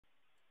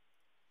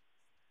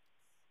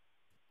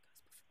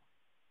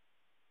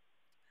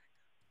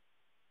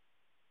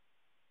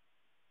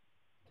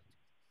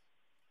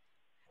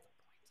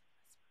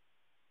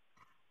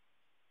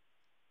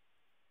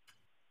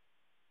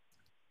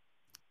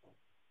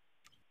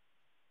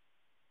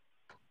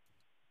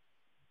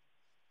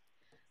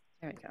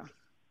There we go.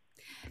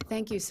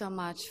 Thank you so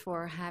much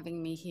for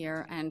having me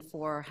here and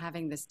for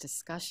having this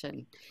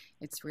discussion.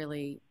 It's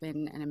really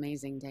been an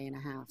amazing day and a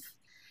half.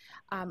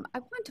 I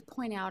want to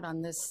point out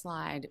on this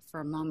slide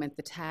for a moment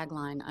the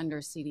tagline under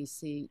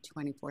CDC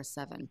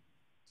 24/7.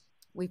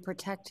 We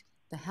protect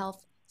the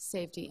health,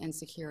 safety, and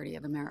security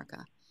of America.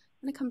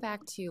 I'm going to come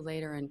back to you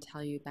later and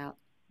tell you about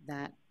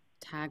that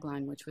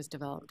tagline, which was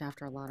developed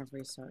after a lot of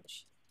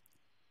research.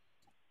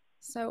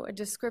 So a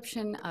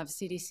description of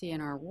CDC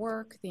and our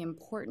work, the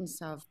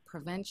importance of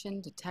prevention,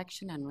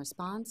 detection, and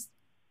response.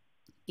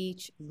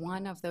 Each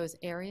one of those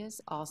areas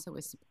also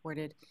is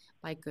supported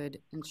by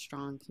good and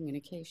strong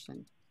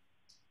communication.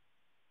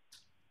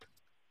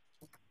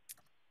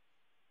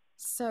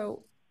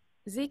 So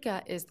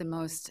Zika is the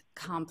most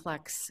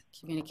complex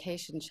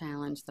communication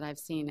challenge that I've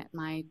seen at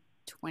my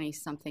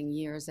 20-something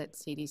years at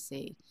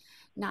CDC,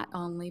 not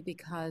only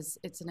because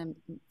it's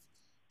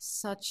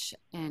such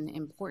an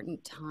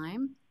important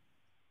time,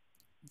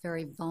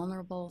 very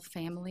vulnerable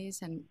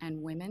families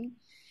and women,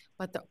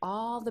 but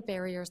all the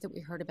barriers that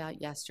we heard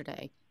about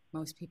yesterday.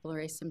 Most people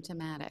are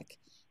asymptomatic.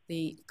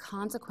 The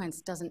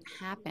consequence doesn't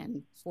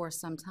happen for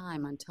some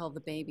time until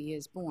the baby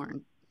is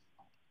born.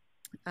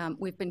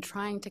 We've been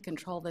trying to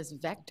control this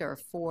vector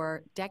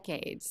for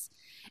decades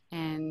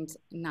and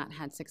not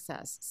had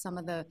success. Some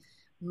of the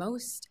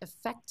most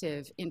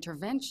effective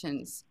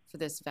interventions for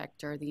this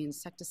vector, the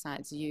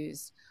insecticides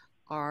used,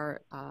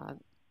 are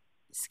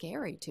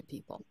scary to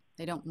people.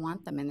 They don't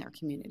want them in their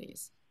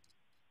communities.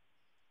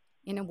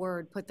 In a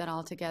word, put that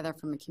all together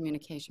from a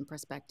communication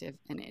perspective,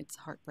 and it's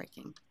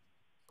heartbreaking.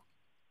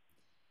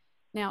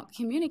 Now,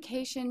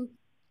 communication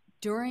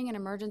during an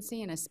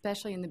emergency, and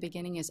especially in the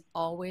beginning, is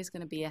always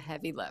going to be a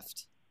heavy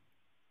lift.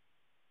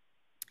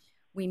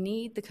 We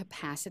need the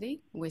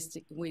capacity.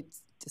 We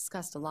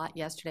discussed a lot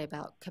yesterday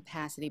about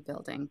capacity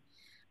building,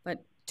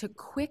 but to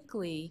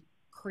quickly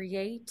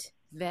create,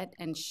 vet,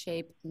 and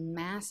shape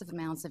massive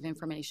amounts of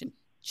information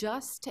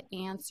just to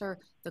answer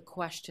the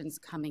questions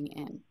coming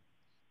in.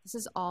 This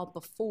is all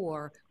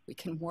before we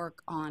can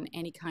work on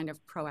any kind of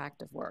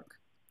proactive work.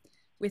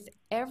 With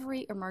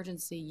every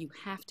emergency, you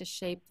have to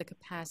shape the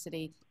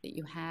capacity that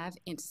you have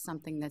into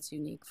something that's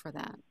unique for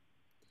that.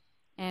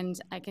 And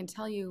I can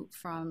tell you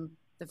from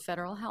the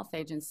Federal Health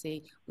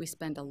Agency, we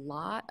spend a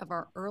lot of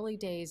our early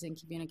days in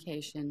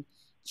communication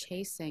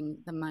chasing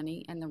the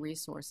money and the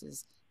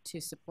resources to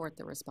support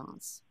the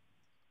response.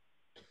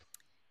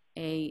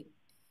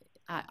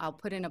 I'll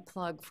put in a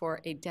plug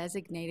for a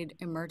designated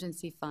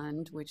emergency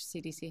fund, which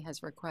CDC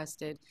has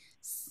requested,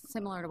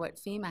 similar to what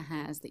FEMA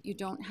has, that you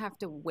don't have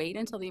to wait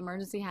until the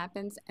emergency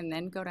happens and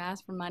then go to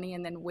ask for money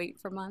and then wait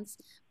for months,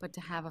 but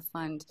to have a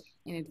fund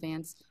in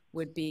advance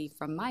would be,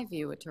 from my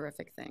view, a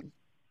terrific thing.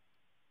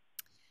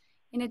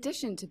 In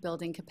addition to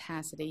building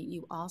capacity,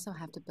 you also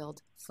have to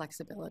build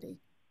flexibility.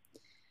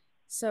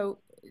 So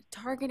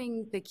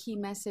targeting the key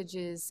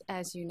messages,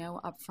 as you know,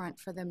 up front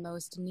for the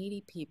most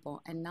needy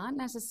people and not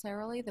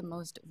necessarily the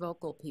most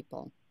vocal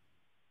people.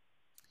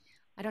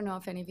 I don't know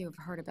if any of you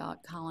have heard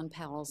about Colin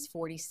Powell's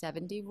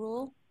 40-70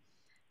 rule.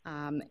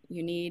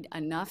 You need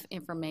enough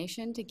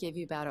information to give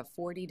you about a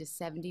 40 to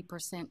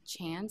 70%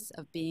 chance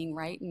of being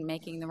right and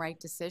making the right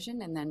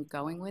decision and then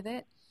going with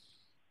it.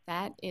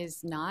 That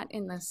is not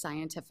in the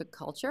scientific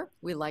culture.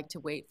 We like to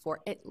wait for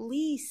at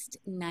least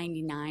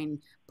 99%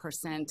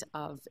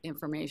 of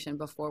information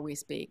before we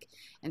speak.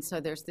 And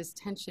so there's this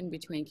tension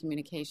between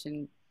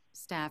communication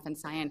staff and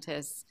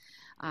scientists.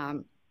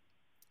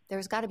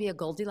 There's got to be a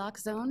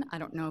Goldilocks zone. I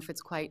don't know if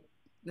it's quite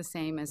the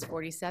same as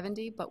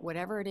 40-70, but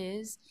whatever it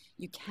is,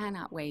 you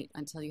cannot wait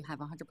until you have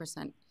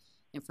 100%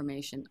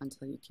 information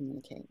until you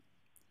communicate.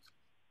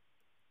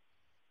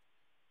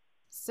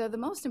 So the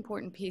most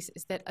important piece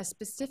is that a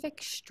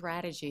specific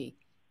strategy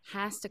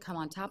has to come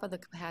on top of the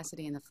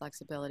capacity and the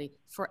flexibility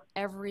for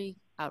every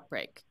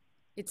outbreak.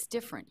 It's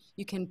different.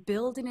 You can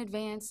build in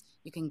advance,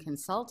 you can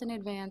consult in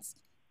advance,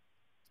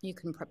 you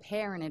can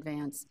prepare in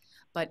advance,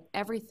 but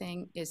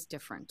everything is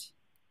different.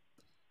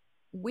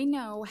 We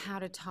know how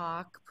to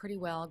talk pretty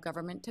well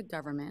government to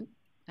government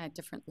at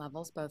different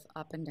levels, both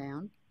up and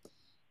down.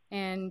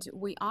 And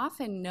we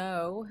often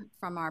know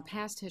from our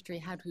past history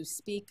how to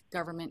speak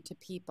government to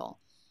people.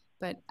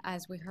 But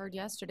as we heard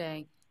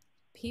yesterday,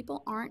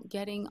 people aren't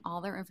getting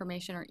all their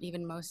information or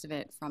even most of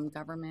it from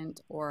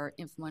government or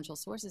influential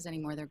sources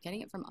anymore. They're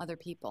getting it from other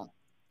people.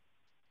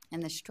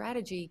 And the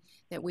strategy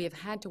that we have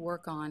had to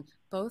work on,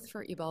 both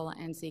for Ebola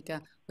and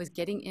Zika, was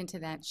getting into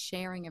that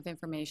sharing of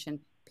information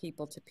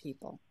people to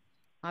people.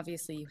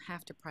 Obviously, you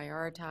have to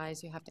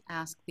prioritize, you have to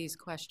ask these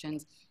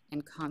questions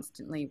and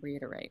constantly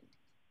reiterate.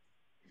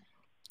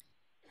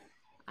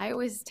 I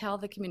always tell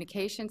the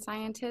communication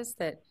scientists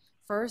that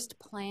first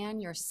plan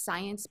your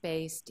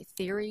science-based,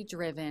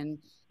 theory-driven,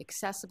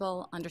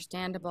 accessible,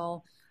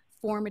 understandable,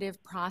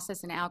 formative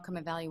process and outcome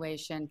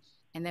evaluation,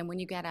 and then when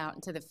you get out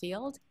into the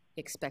field,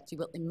 expect you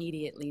will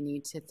immediately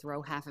need to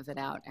throw half of it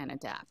out and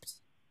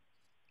adapt.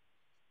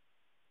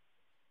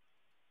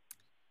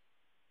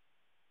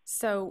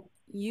 So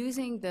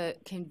using the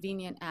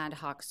convenient ad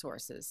hoc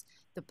sources,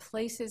 the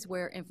places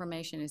where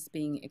information is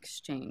being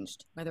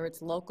exchanged, whether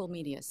it's local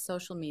media,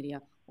 social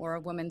media, or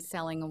a woman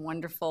selling a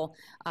wonderful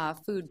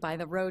food by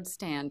the road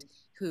stand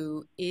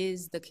who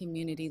is the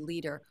community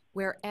leader.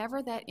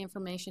 Wherever that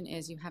information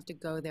is, you have to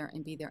go there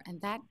and be there.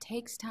 And that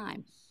takes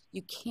time.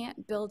 You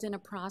can't build in a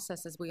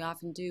process, as we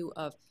often do,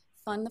 of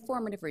fund the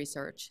formative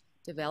research,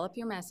 develop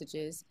your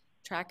messages,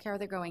 track how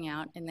they're going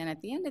out, and then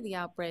at the end of the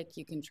outbreak,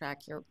 you can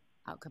track your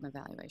outcome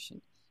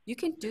evaluation. You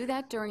can do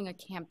that during a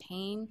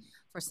campaign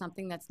for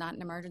something that's not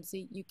an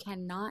emergency. You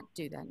cannot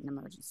do that in an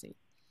emergency.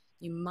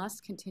 You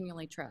must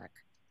continually track.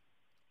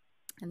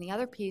 And the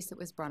other piece that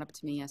was brought up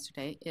to me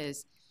yesterday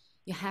is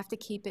you have to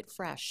keep it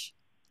fresh.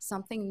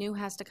 Something new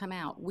has to come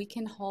out. We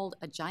can hold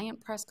a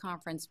giant press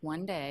conference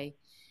one day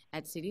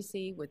at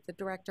CDC with the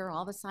director,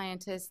 all the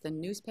scientists, the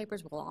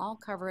newspapers will all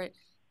cover it.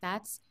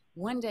 That's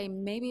one day,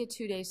 maybe a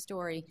 2-day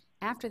story.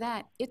 After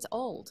that, it's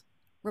old.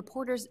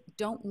 Reporters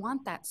don't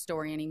want that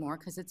story anymore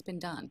because it's been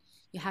done.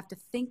 You have to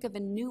think of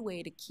a new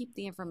way to keep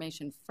the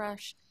information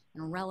fresh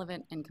and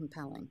relevant and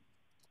compelling.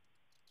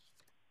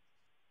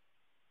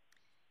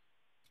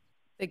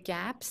 The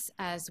gaps,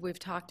 as we've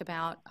talked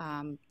about,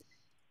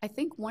 I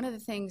think one of the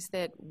things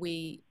that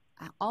we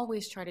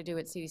always try to do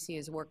at CDC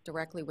is work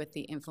directly with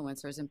the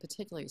influencers, in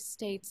particular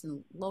states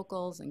and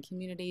locals and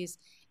communities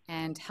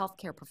and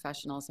healthcare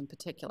professionals in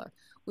particular.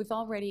 We've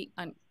already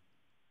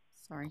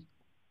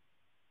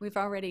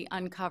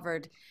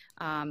uncovered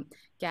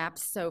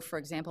gaps. So, for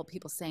example,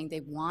 people saying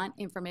they want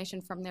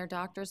information from their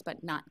doctors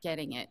but not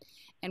getting it.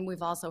 And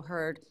we've also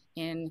heard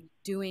in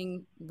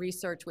doing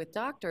research with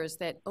doctors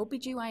that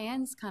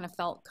OBGYNs kind of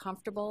felt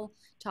comfortable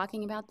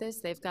talking about this.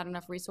 They've got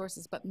enough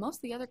resources, but most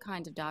of the other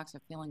kinds of docs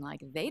are feeling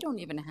like they don't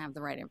even have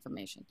the right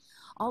information.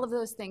 All of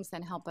those things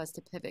then help us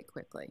to pivot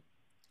quickly.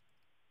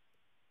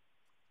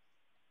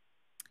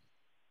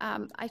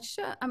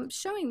 I'm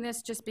showing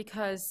this just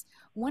because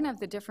one of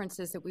the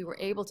differences that we were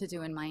able to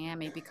do in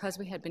Miami, because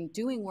we had been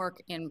doing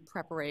work in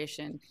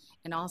preparation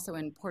and also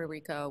in Puerto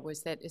Rico,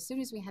 was that as soon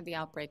as we had the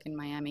outbreak in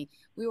Miami,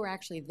 we were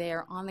actually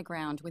there on the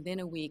ground within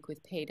a week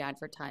with paid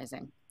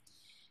advertising.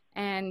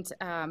 And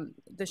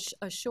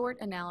a short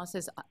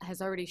analysis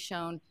has already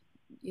shown,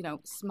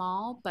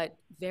 small but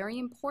very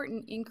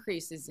important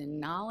increases in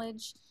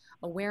knowledge,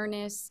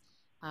 awareness,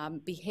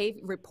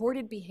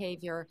 reported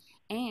behavior,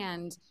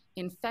 and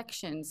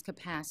infections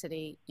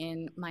capacity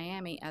in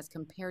Miami as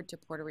compared to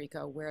Puerto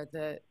Rico, where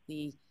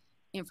the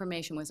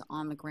information was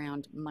on the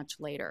ground much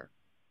later.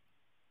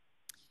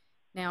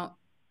 Now,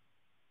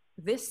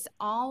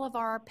 all of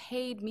our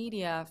paid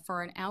media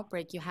for an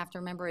outbreak, you have to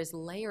remember, is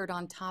layered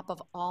on top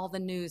of all the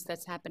news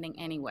that's happening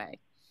anyway.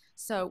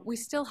 So we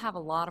still have a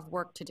lot of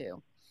work to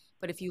do.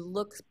 But if you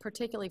look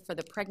particularly for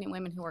the pregnant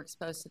women who are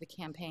exposed to the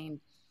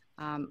campaign,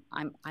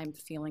 I'm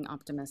feeling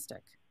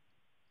optimistic.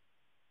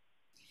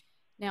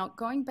 Now,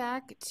 going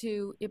back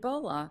to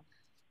Ebola,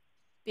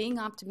 being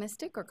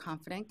optimistic or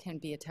confident can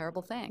be a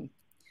terrible thing.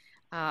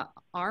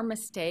 Our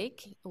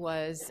mistake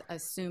was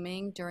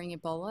assuming during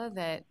Ebola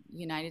that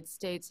United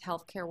States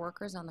healthcare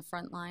workers on the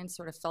front lines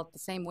sort of felt the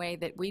same way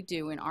that we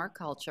do in our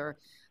culture.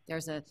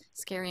 There's a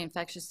scary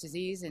infectious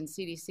disease and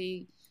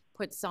CDC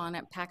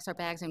packs our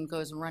bags and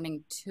goes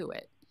running to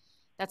it.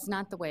 That's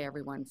not the way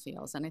everyone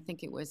feels, and I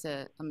think it was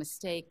a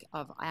mistake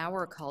of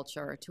our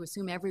culture to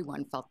assume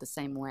everyone felt the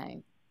same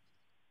way.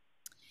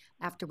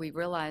 After we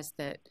realized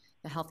that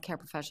the healthcare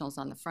professionals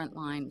on the front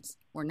lines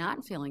were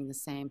not feeling the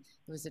same,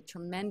 there was a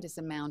tremendous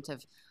amount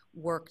of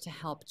work to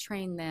help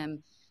train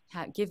them,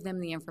 give them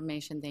the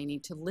information they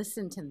need, to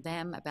listen to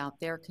them about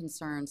their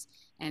concerns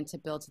and to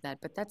build to that.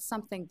 But that's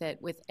something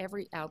that with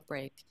every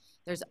outbreak,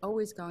 there's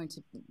always going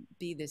to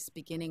be this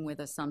beginning with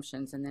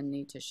assumptions and then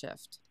need to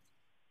shift.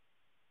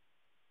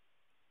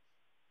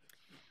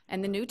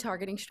 And the new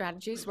targeting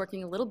strategy is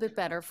working a little bit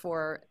better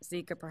for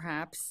Zika,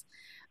 perhaps.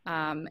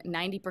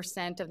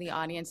 90% of the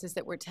audiences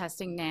that we're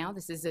testing now,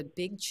 this is a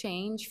big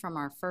change from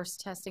our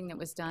first testing that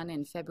was done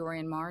in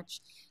February and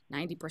March.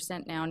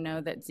 90% now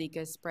know that Zika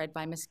is spread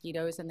by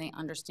mosquitoes and they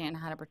understand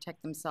how to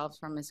protect themselves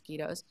from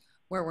mosquitoes.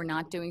 Where we're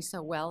not doing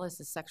so well is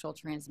the sexual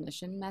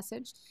transmission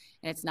message.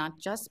 And it's not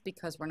just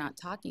because we're not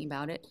talking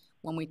about it.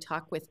 When we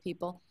talk with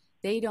people,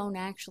 they don't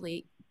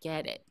actually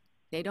get it.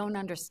 They don't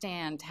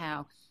understand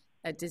how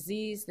a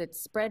disease that's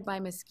spread by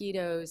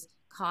mosquitoes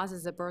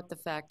causes a birth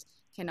defect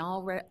can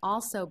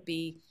also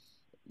be,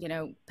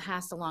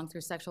 passed along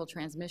through sexual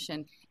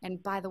transmission.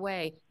 And by the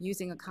way,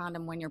 using a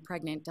condom when you're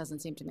pregnant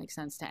doesn't seem to make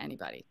sense to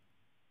anybody.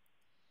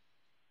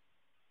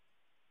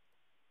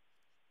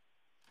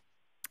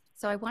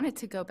 So I wanted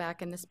to go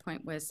back, and this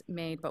point was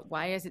made, but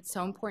why is it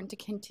so important to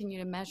continue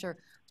to measure?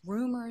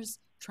 Rumors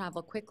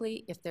travel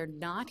quickly. If they're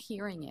not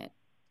hearing it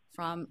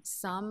from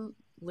some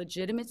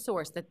legitimate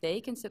source that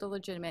they consider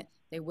legitimate,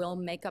 they will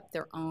make up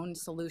their own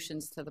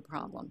solutions to the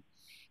problem.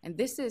 And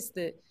this is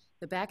the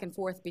back and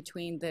forth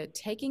between the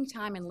taking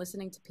time and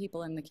listening to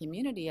people in the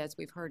community, as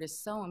we've heard, is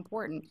so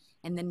important,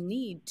 and the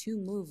need to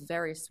move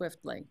very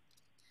swiftly.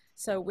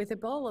 So with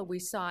Ebola, we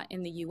saw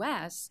in the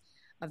US,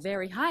 a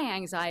very high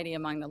anxiety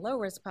among the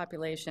low-risk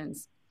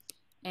populations.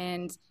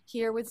 And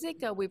here with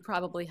Zika, we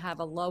probably have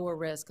a lower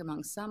risk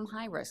among some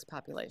high-risk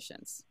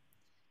populations.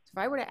 So if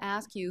I were to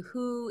ask you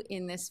who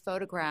in this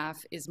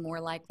photograph is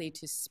more likely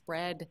to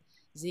spread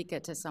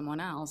Zika to someone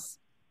else,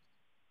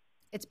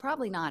 it's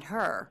probably not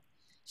her.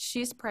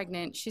 She's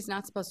pregnant. She's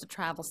not supposed to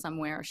travel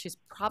somewhere. She's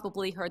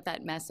probably heard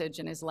that message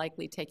and is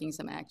likely taking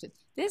some action.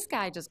 This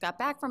guy just got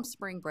back from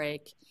spring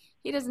break.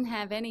 He doesn't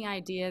have any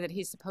idea that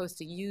he's supposed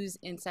to use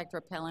insect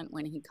repellent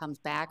when he comes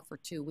back for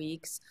 2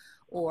 weeks,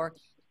 or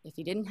if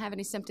he didn't have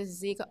any symptoms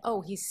of Zika,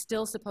 oh, he's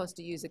still supposed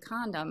to use a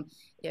condom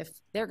if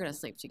they're going to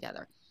sleep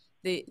together.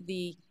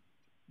 The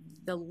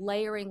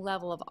layering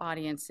level of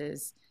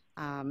audiences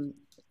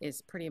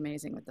is pretty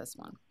amazing with this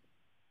one.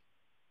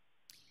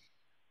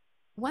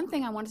 One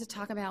thing I wanted to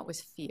talk about was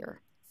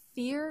fear.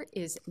 Fear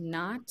is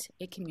not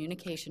a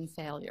communication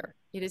failure.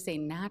 It is a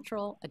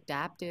natural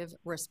adaptive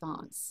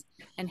response.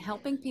 And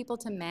helping people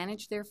to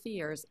manage their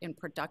fears in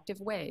productive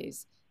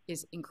ways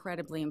is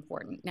incredibly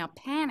important. Now,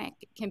 panic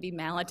can be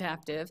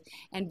maladaptive,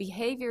 and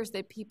behaviors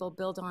that people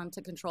build on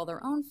to control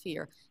their own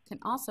fear can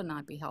also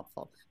not be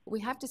helpful. But we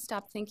have to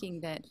stop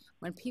thinking that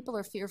when people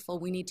are fearful,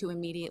 we need to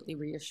immediately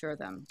reassure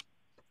them.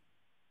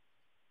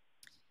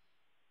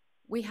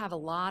 We have a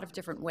lot of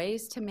different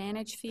ways to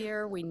manage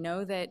fear. We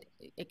know that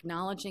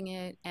acknowledging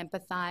it,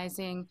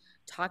 empathizing,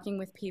 talking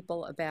with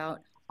people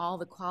about all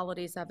the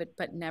qualities of it,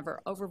 but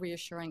never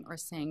over-reassuring or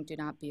saying, do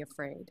not be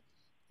afraid.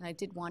 And I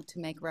did want to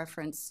make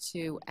reference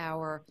to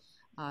our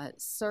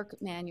CIRC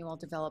manual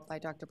developed by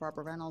Dr.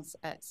 Barbara Reynolds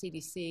at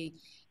CDC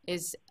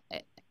is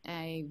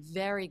a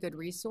very good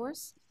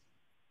resource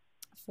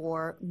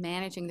for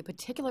managing the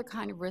particular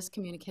kind of risk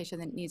communication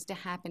that needs to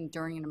happen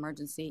during an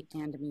emergency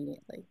and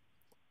immediately.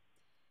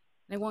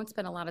 I won't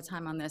spend a lot of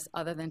time on this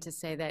other than to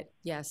say that,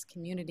 yes,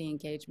 community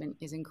engagement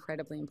is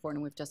incredibly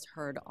important. We've just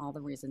heard all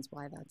the reasons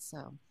why that's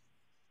so.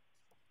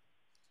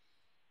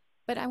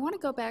 But I want to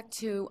go back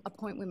to a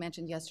point we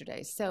mentioned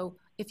yesterday. So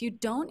if you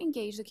don't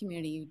engage the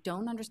community, you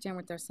don't understand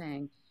what they're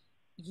saying,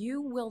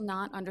 you will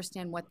not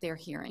understand what they're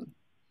hearing.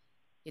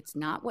 It's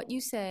not what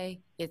you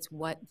say, it's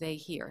what they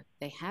hear.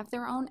 They have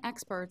their own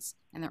experts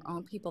and their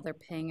own people they're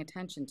paying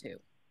attention to.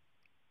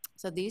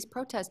 So these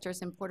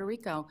protesters in Puerto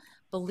Rico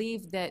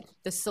believe that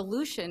the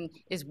solution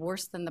is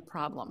worse than the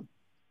problem.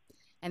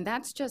 And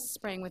that's just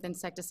spraying with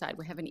insecticide.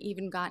 We haven't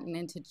even gotten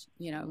into,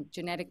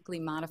 genetically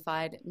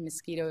modified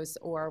mosquitoes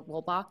or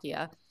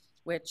Wolbachia,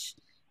 which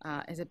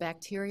is a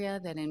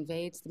bacteria that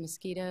invades the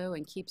mosquito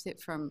and keeps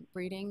it from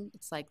breeding.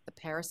 It's like the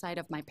parasite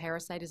of my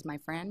parasite is my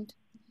friend.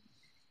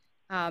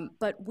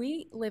 But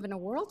we live in a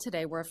world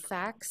today where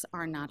facts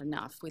are not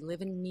enough. We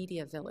live in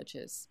media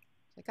villages.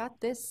 I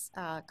got this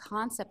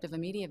concept of a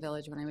media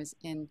village when I was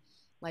in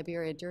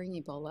Liberia during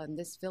Ebola, and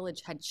this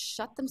village had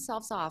shut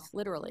themselves off,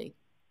 literally,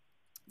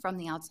 from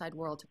the outside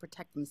world to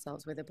protect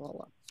themselves with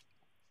Ebola.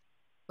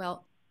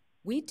 Well,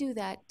 we do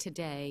that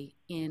today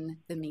in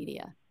the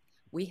media.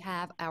 We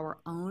have our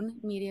own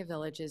media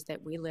villages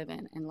that we live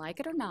in, and like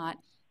it or not,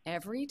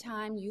 every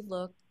time you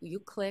look, you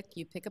click,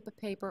 you pick up a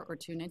paper or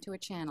tune into a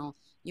channel,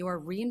 you are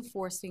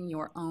reinforcing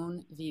your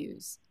own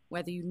views,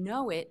 whether you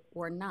know it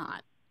or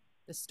not.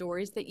 The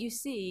stories that you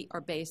see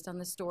are based on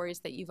the stories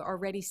that you've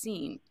already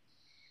seen,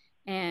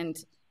 and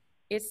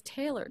it's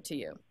tailored to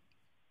you.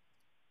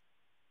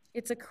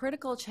 It's a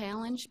critical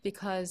challenge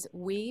because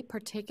we,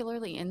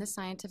 particularly in the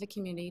scientific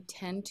community,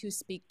 tend to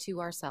speak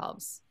to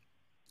ourselves.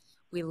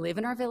 We live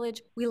in our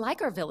village. We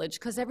like our village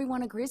because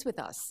everyone agrees with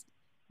us,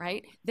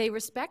 right? They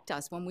respect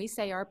us. When we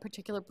say our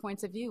particular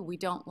points of view, we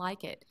don't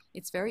like it.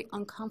 It's very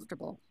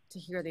uncomfortable to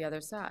hear the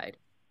other side.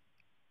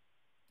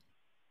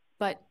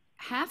 But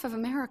half of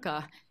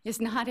America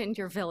is not in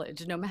your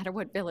village, no matter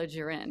what village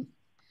you're in.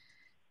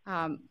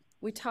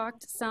 We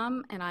talked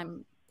some, and I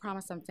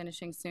promise I'm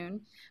finishing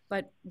soon,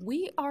 but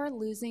we are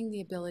losing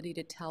the ability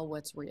to tell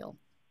what's real.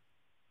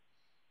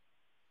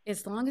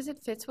 As long as it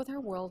fits with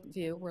our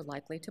worldview, we're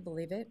likely to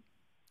believe it.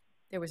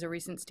 There was a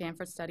recent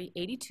Stanford study,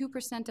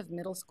 82% of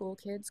middle school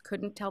kids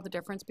couldn't tell the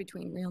difference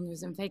between real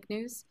news and fake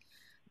news.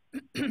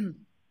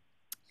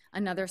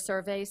 Another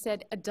survey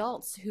said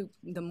adults who,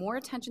 the more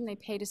attention they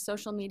pay to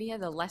social media,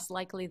 the less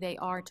likely they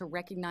are to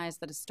recognize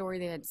that a story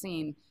they had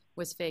seen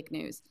was fake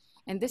news.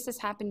 And this has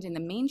happened in the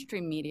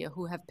mainstream media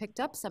who have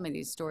picked up some of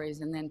these stories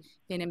and then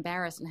been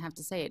embarrassed and have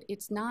to say it.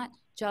 It's not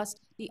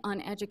just the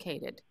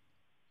uneducated.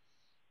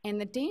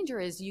 And the danger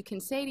is you can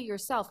say to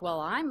yourself, well,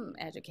 I'm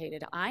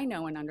educated, I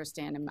know and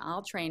understand, and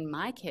I'll train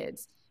my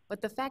kids.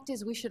 But the fact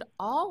is we should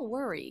all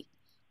worry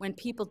when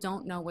people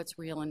don't know what's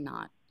real and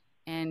not.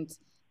 And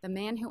the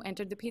man who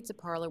entered the pizza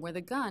parlor with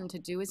a gun to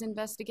do his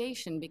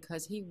investigation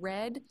because he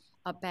read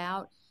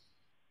about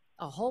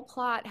a whole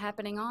plot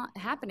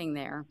happening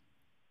there,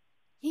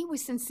 he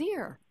was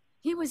sincere.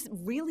 He was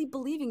really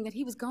believing that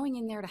he was going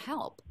in there to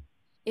help.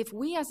 If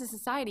we as a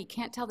society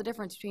can't tell the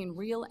difference between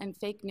real and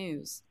fake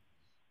news,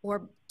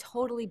 or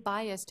totally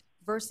biased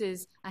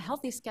versus a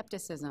healthy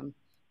skepticism,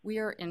 we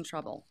are in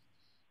trouble.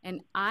 And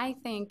I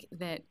think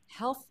that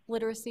health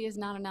literacy is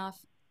not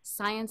enough,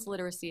 science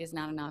literacy is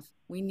not enough.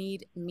 We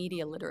need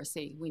media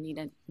literacy. We need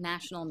a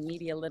national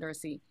media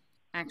literacy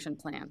action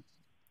plan.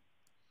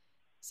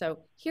 So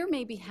here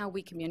may be how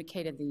we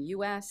communicate in the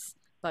US,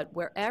 but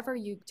wherever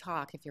you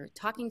talk, if you're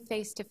talking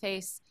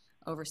face-to-face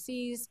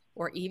overseas,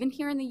 or even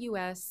here in the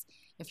US,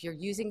 if you're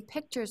using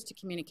pictures to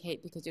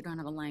communicate because you don't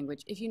have a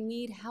language, if you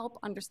need help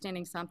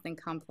understanding something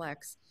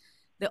complex,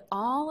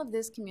 all of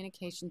this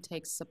communication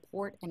takes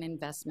support and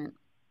investment.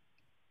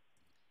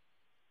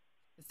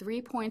 The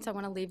 3 points I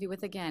want to leave you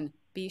with again: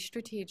 be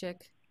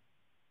strategic,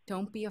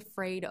 don't be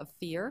afraid of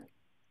fear,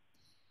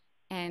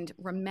 and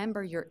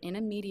remember you're in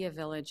a media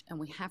village and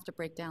we have to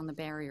break down the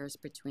barriers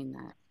between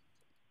that.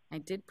 I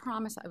did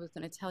promise I was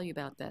going to tell you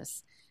about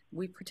this.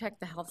 We protect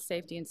the health,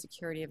 safety, and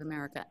security of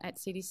America. At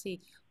CDC,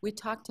 we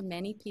talked to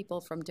many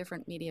people from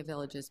different media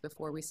villages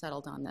before we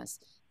settled on this.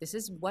 This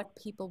is what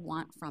people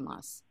want from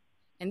us.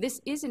 And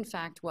this is, in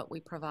fact, what we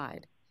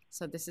provide.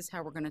 So this is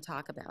how we're going to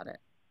talk about it.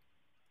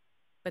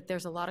 But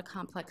there's a lot of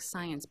complex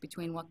science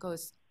between what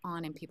goes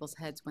on in people's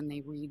heads when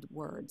they read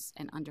words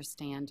and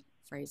understand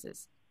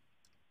phrases.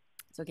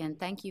 So again,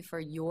 thank you for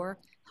your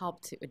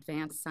help to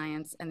advance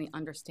science and the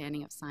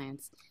understanding of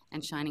science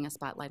and shining a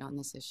spotlight on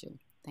this issue.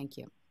 Thank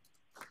you.